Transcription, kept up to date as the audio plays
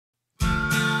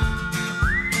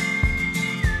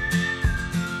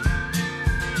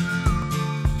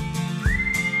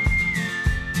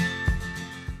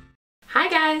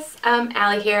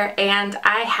Allie here, and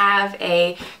I have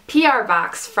a PR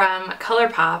box from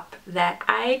ColourPop that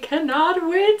I cannot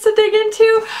wait to dig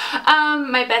into.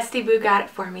 My bestie Boo got it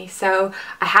for me, so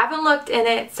I haven't looked in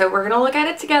it, so we're gonna look at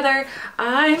it together.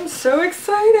 I'm so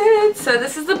excited. So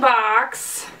this is the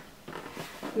box.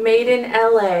 Made in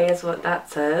LA is what that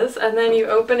says, and then you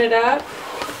open it up.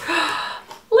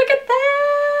 Look at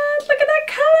that! Look at that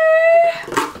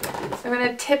color! So I'm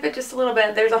gonna tip it just a little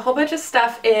bit. There's a whole bunch of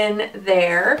stuff in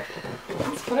there.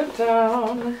 Let's put it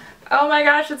down. Oh my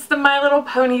gosh, it's the My Little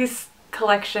Ponies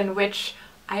collection, which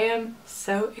I am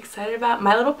so excited about.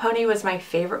 My Little Pony was my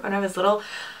favorite when I was little.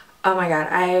 Oh my god,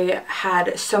 I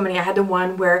had so many. I had the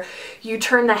one where you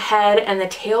turn the head and the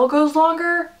tail goes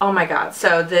longer. Oh my god,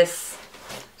 so this,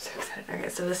 so excited. Okay,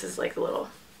 so this is like a little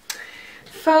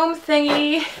foam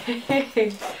thingy.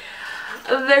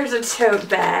 There's a tote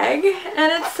bag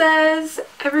and it says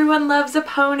everyone loves a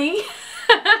pony.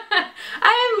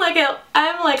 I'm like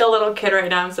a little kid right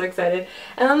now. I'm so excited.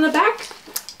 And on the back,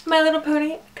 My Little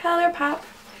Pony ColourPop.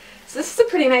 So this is a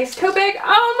pretty nice tote bag.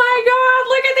 Oh my god,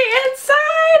 look at the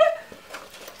inside.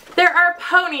 There are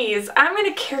ponies. I'm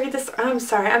gonna carry this. I'm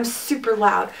sorry, I'm super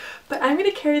loud, but I'm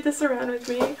gonna carry this around with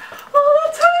me all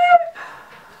the time.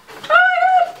 Oh my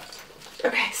god.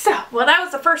 Okay, so, well, that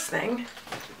was the first thing.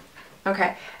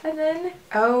 Okay, and then,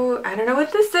 oh, I don't know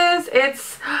what this is.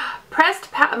 It's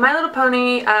My Little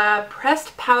Pony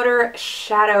Pressed Powder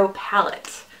Shadow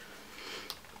Palette.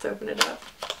 Let's open it up.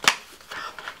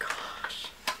 Oh my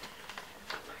gosh.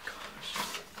 Oh my gosh.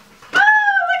 Oh,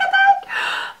 look at that!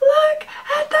 Look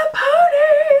at the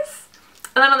ponies!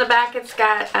 And then on the back it's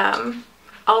got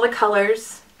all the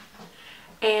colors.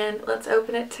 And let's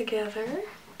open it together.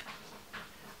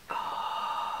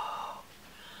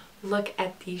 Look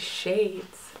at these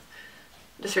shades.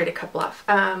 Just read a couple off.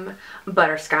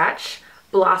 Butterscotch,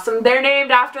 Blossom. They're named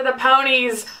after the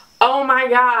ponies. Oh my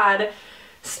god.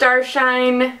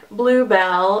 Starshine,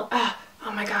 Bluebell.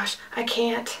 Oh my gosh, I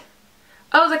can't.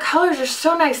 Oh, the colors are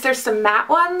so nice. There's some matte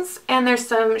ones and there's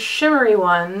some shimmery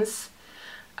ones.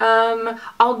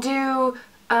 I'll do,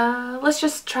 let's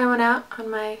just try one out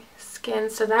on my skin.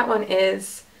 So that one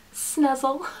is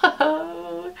Snuzzle.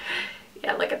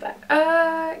 Yeah, look at that.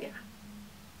 Yeah.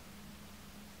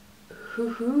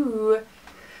 Hoo-hoo. I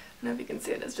don't know if you can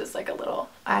see it. It's just like a little...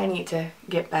 I need to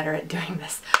get better at doing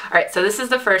this. Alright, so this is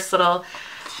the first little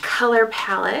color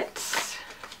palette.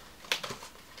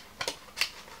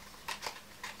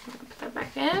 Put that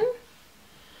back in.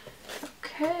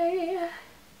 Okay.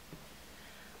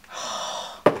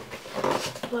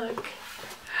 Look.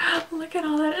 Look at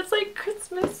all that. It's like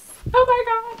Christmas. Oh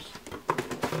my gosh.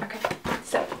 Okay.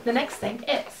 So the next thing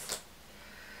is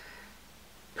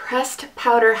Pressed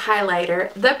Powder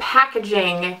Highlighter. The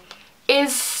packaging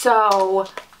is so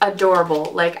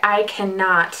adorable. Like, I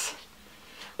cannot.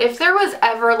 If there was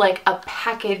ever like a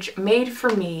package made for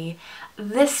me,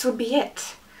 this would be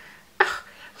it. Oh,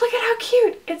 look at how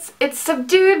cute. It's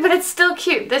subdued, but it's still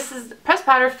cute. This is Pressed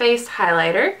Powder Face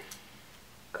Highlighter.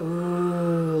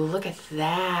 Ooh, look at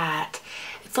that.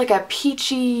 It's like a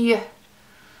peachy,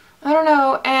 I don't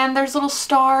know, and there's little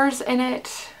stars in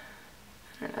it.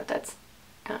 I don't know if that's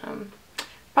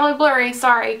probably blurry,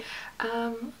 sorry.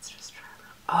 Let's just try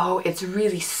that. Oh, it's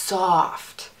really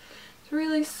soft. It's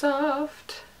really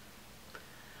soft.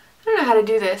 I don't know how to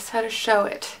do this, how to show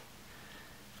it.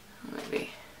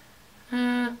 Maybe.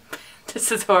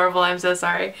 This is horrible, I'm so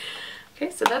sorry.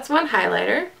 Okay, so that's one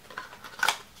highlighter.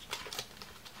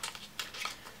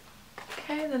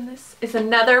 Okay, then this is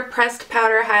another pressed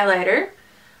powder highlighter.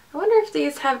 I wonder if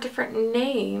these have different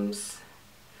names.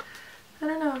 I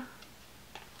don't know.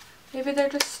 Maybe they're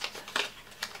just,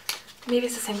 maybe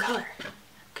it's the same color.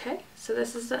 Okay, so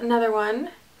this is another one.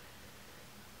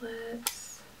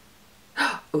 Let's,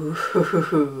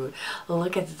 ooh,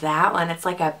 look at that one. It's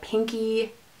like a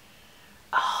pinky.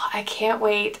 Oh, I can't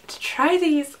wait to try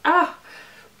these. Oh,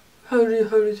 how do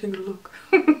you think it look?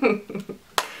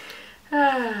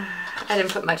 I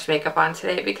didn't put much makeup on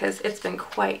today because it's been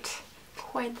quite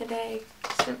the day.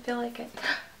 Just didn't feel like it.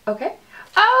 Okay.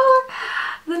 Oh,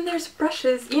 then there's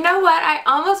brushes. You know what? I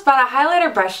almost bought a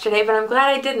highlighter brush today, but I'm glad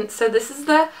I didn't. So this is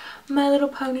the My Little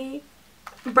Pony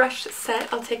brush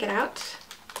set. I'll take it out.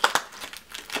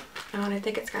 Oh, and I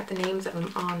think it's got the names of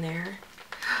them on there.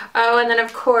 Oh, and then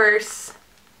of course,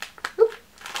 oops.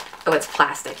 Oh, it's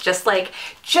plastic.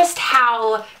 Just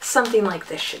how something like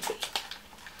this should be.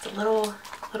 It's a little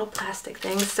plastic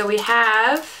thing. So we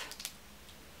have,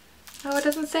 oh, it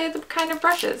doesn't say the kind of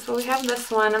brushes. Well, we have this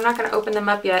one. I'm not going to open them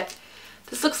up yet.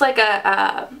 This looks like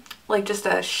like just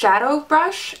a shadow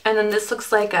brush, and then this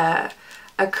looks like a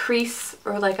crease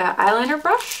or like a eyeliner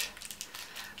brush.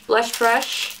 blush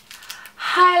brush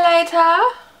highlighter.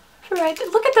 Right there.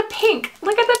 Look at the pink.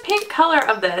 Look at the pink color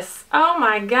of this. Oh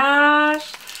my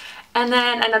gosh. And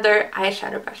then another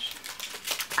eyeshadow brush.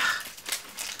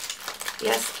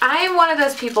 Yes, I am one of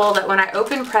those people that when I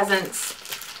open presents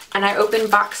and I open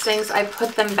box things, I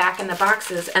put them back in the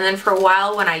boxes. And then for a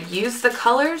while when I use the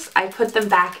colors, I put them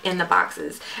back in the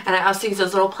boxes. And I also use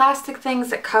those little plastic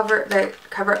things that cover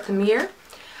up the mirror.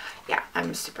 Yeah,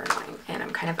 I'm super annoying and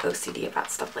I'm kind of OCD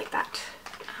about stuff like that.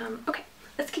 Okay,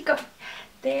 let's keep going.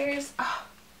 There's,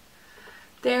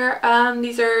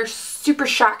 these are Super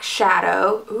Shock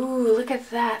Shadow. Ooh, look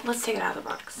at that. Let's take it out of the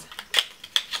box.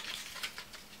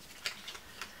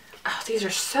 Oh, these are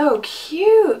so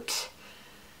cute.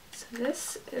 So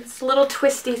this is a little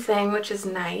twisty thing, which is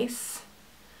nice.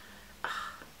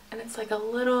 And it's like a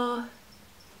little,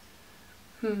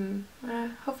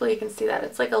 hopefully you can see that.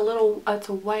 It's like a little, it's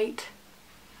a white.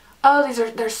 Oh,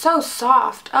 they're so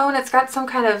soft. Oh, and it's got some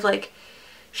kind of like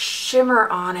shimmer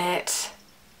on it.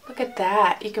 Look at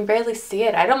that. You can barely see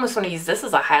it. I'd almost want to use this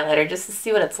as a highlighter just to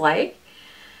see what it's like.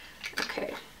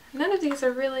 Okay. None of these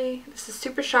are really, this is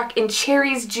Super Shock in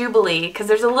Cherries Jubilee because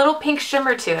there's a little pink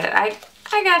shimmer to it. I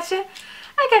gotcha.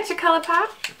 I gotcha,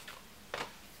 ColourPop.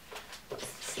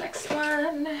 What's this next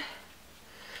one?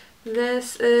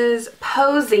 This is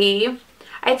Posy.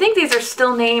 I think these are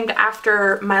still named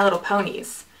after My Little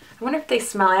Ponies. I wonder if they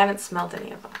smell. I haven't smelled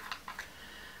any of them.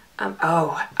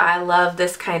 Oh, I love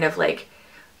this kind of like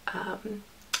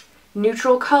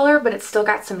neutral color, but it's still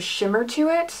got some shimmer to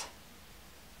it.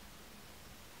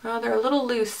 Oh, they're a little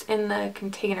loose in the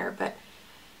container, but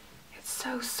it's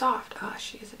so soft. Oh,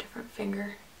 she has a different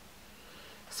finger.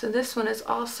 So this one is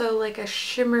also like a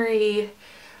shimmery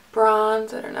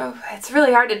bronze. I don't know. It's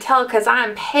really hard to tell because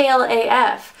I'm pale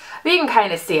AF. But you can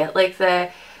kind of see it, like the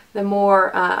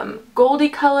more goldy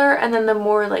color and then the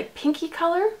more like pinky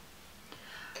color.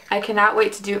 I cannot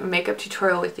wait to do a makeup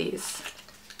tutorial with these.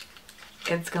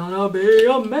 It's gonna be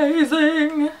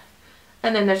amazing.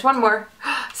 And then there's one more.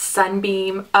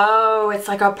 Sunbeam. Oh, it's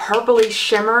like a purpley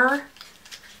shimmer.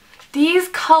 These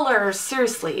colors,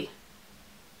 seriously.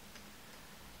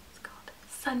 It's called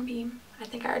Sunbeam. I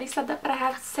think I already said that, but I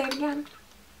have to say it again.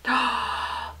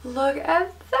 Look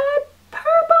at that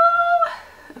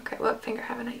purple. Okay, what finger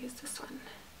haven't I used this one?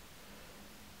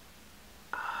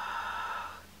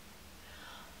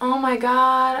 Oh my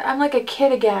god, I'm like a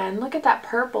kid again. Look at that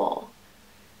purple.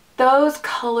 Those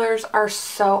colors are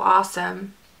so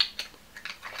awesome.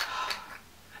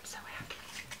 I'm so happy.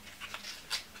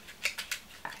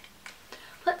 Okay.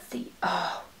 Let's see.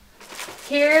 Oh,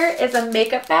 here is a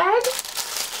makeup bag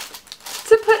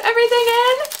to put everything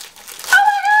in. Oh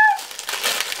my god!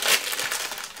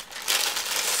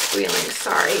 Squealing,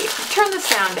 sorry. Turn the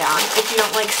sound down if you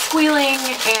don't like squealing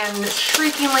and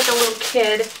shrieking like a little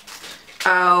kid.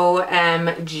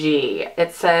 OMG.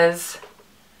 It says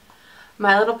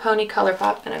My Little Pony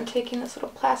ColourPop, and I'm taking this little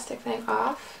plastic thing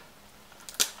off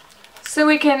so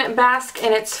we can bask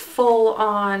in its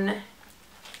full-on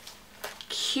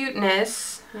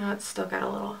cuteness. Oh, it's still got a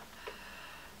little,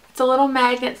 it's a little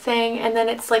magnet thing, and then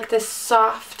it's like this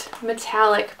soft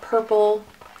metallic purple,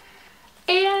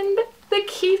 and the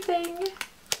key thing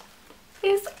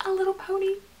is a little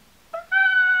pony.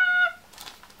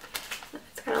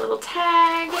 Got a little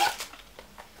tag.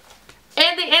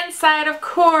 And the inside, of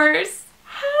course,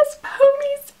 has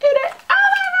ponies in it. Oh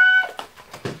my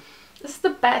god! This is the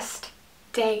best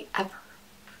day ever.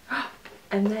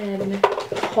 And then,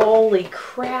 holy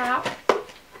crap.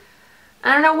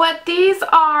 I don't know what these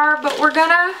are, but we're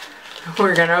gonna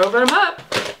open them up.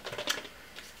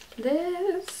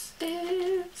 This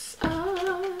is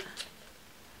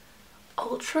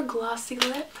ultra glossy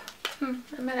lip.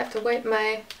 I might have to wipe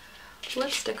my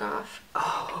lipstick off.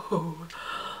 Oh,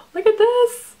 look at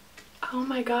this. Oh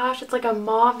my gosh, it's like a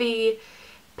mauve-y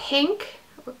pink.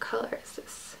 What color is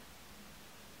this?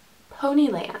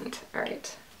 Ponyland. All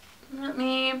right, let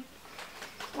me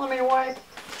wipe.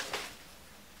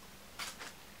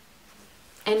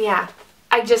 And yeah,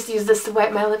 I just used this to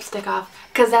wipe my lipstick off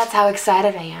because that's how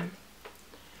excited I am.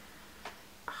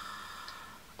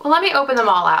 Well, let me open them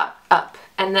all up.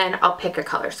 And then I'll pick a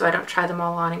color so I don't try them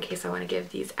all on in case I want to give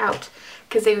these out.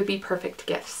 Because they would be perfect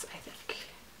gifts, I think.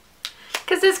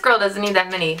 Because this girl doesn't need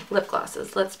that many lip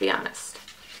glosses, let's be honest.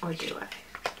 Or do I?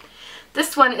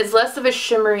 This one is less of a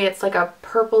shimmery, it's like a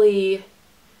purpley,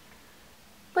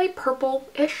 light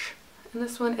purple-ish. And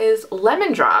this one is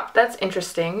Lemon Drop. That's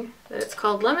interesting that it's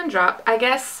called Lemon Drop. I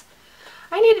guess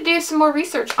I need to do some more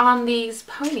research on these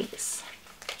ponies.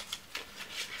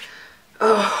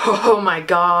 Oh my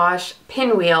gosh,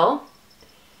 Pinwheel.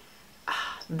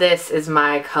 this is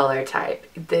my color type.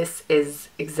 This is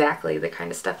exactly the kind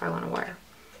of stuff I want to wear.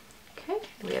 Okay,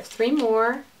 we have 3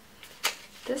 more.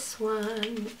 This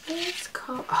one is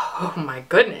called, oh my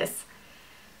goodness,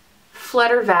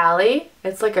 Flutter Valley.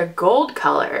 It's like a gold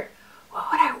color. What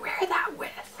would I wear that with?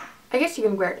 I guess you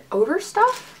can wear it over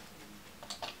stuff.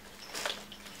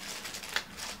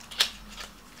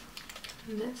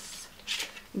 And this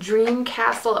Dream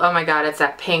Castle. Oh my god, it's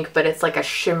that pink, but it's like a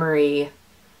shimmery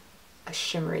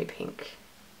pink.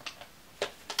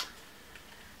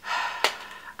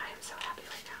 I am so happy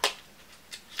right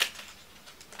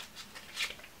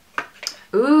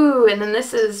now. Ooh, and then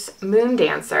this is Moon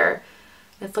Dancer.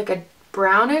 It's like a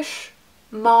brownish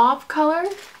mauve color.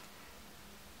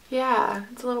 Yeah,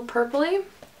 it's a little purpley.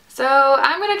 So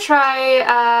I'm gonna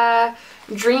try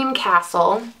Dream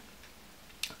Castle.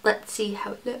 Let's see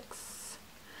how it looks.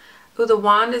 Ooh, the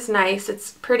wand is nice.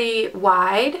 It's pretty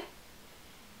wide.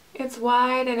 It's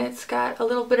wide and it's got a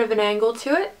little bit of an angle to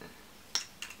it.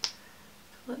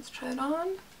 Let's try it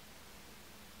on.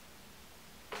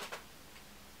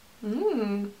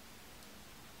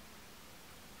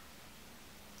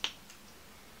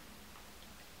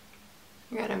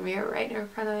 I got a mirror right in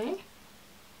front of me.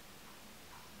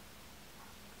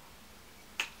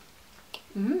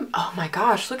 Oh my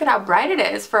gosh, look at how bright it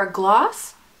is for a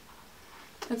gloss.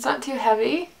 It's not too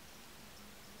heavy.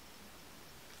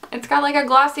 It's got like a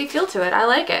glossy feel to it. I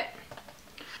like it.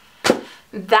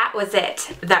 That was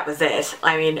it. That was it.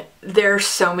 I mean, there are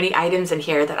so many items in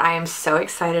here that I am so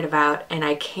excited about, and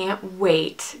I can't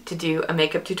wait to do a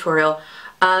makeup tutorial.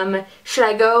 Should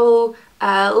I go,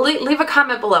 leave a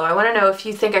comment below. I want to know if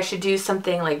you think I should do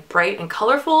something like bright and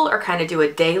colorful or kind of do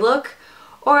a day look,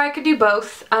 or I could do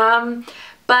both.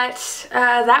 But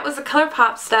that was the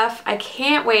ColourPop stuff. I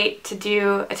can't wait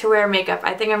to wear makeup.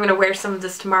 I think I'm going to wear some of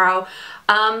this tomorrow.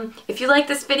 If you like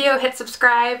this video, hit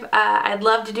subscribe. I'd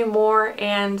love to do more,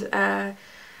 and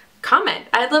comment.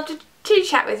 I'd love to chit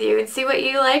chat with you and see what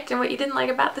you liked and what you didn't like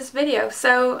about this video.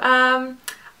 So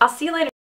I'll see you later.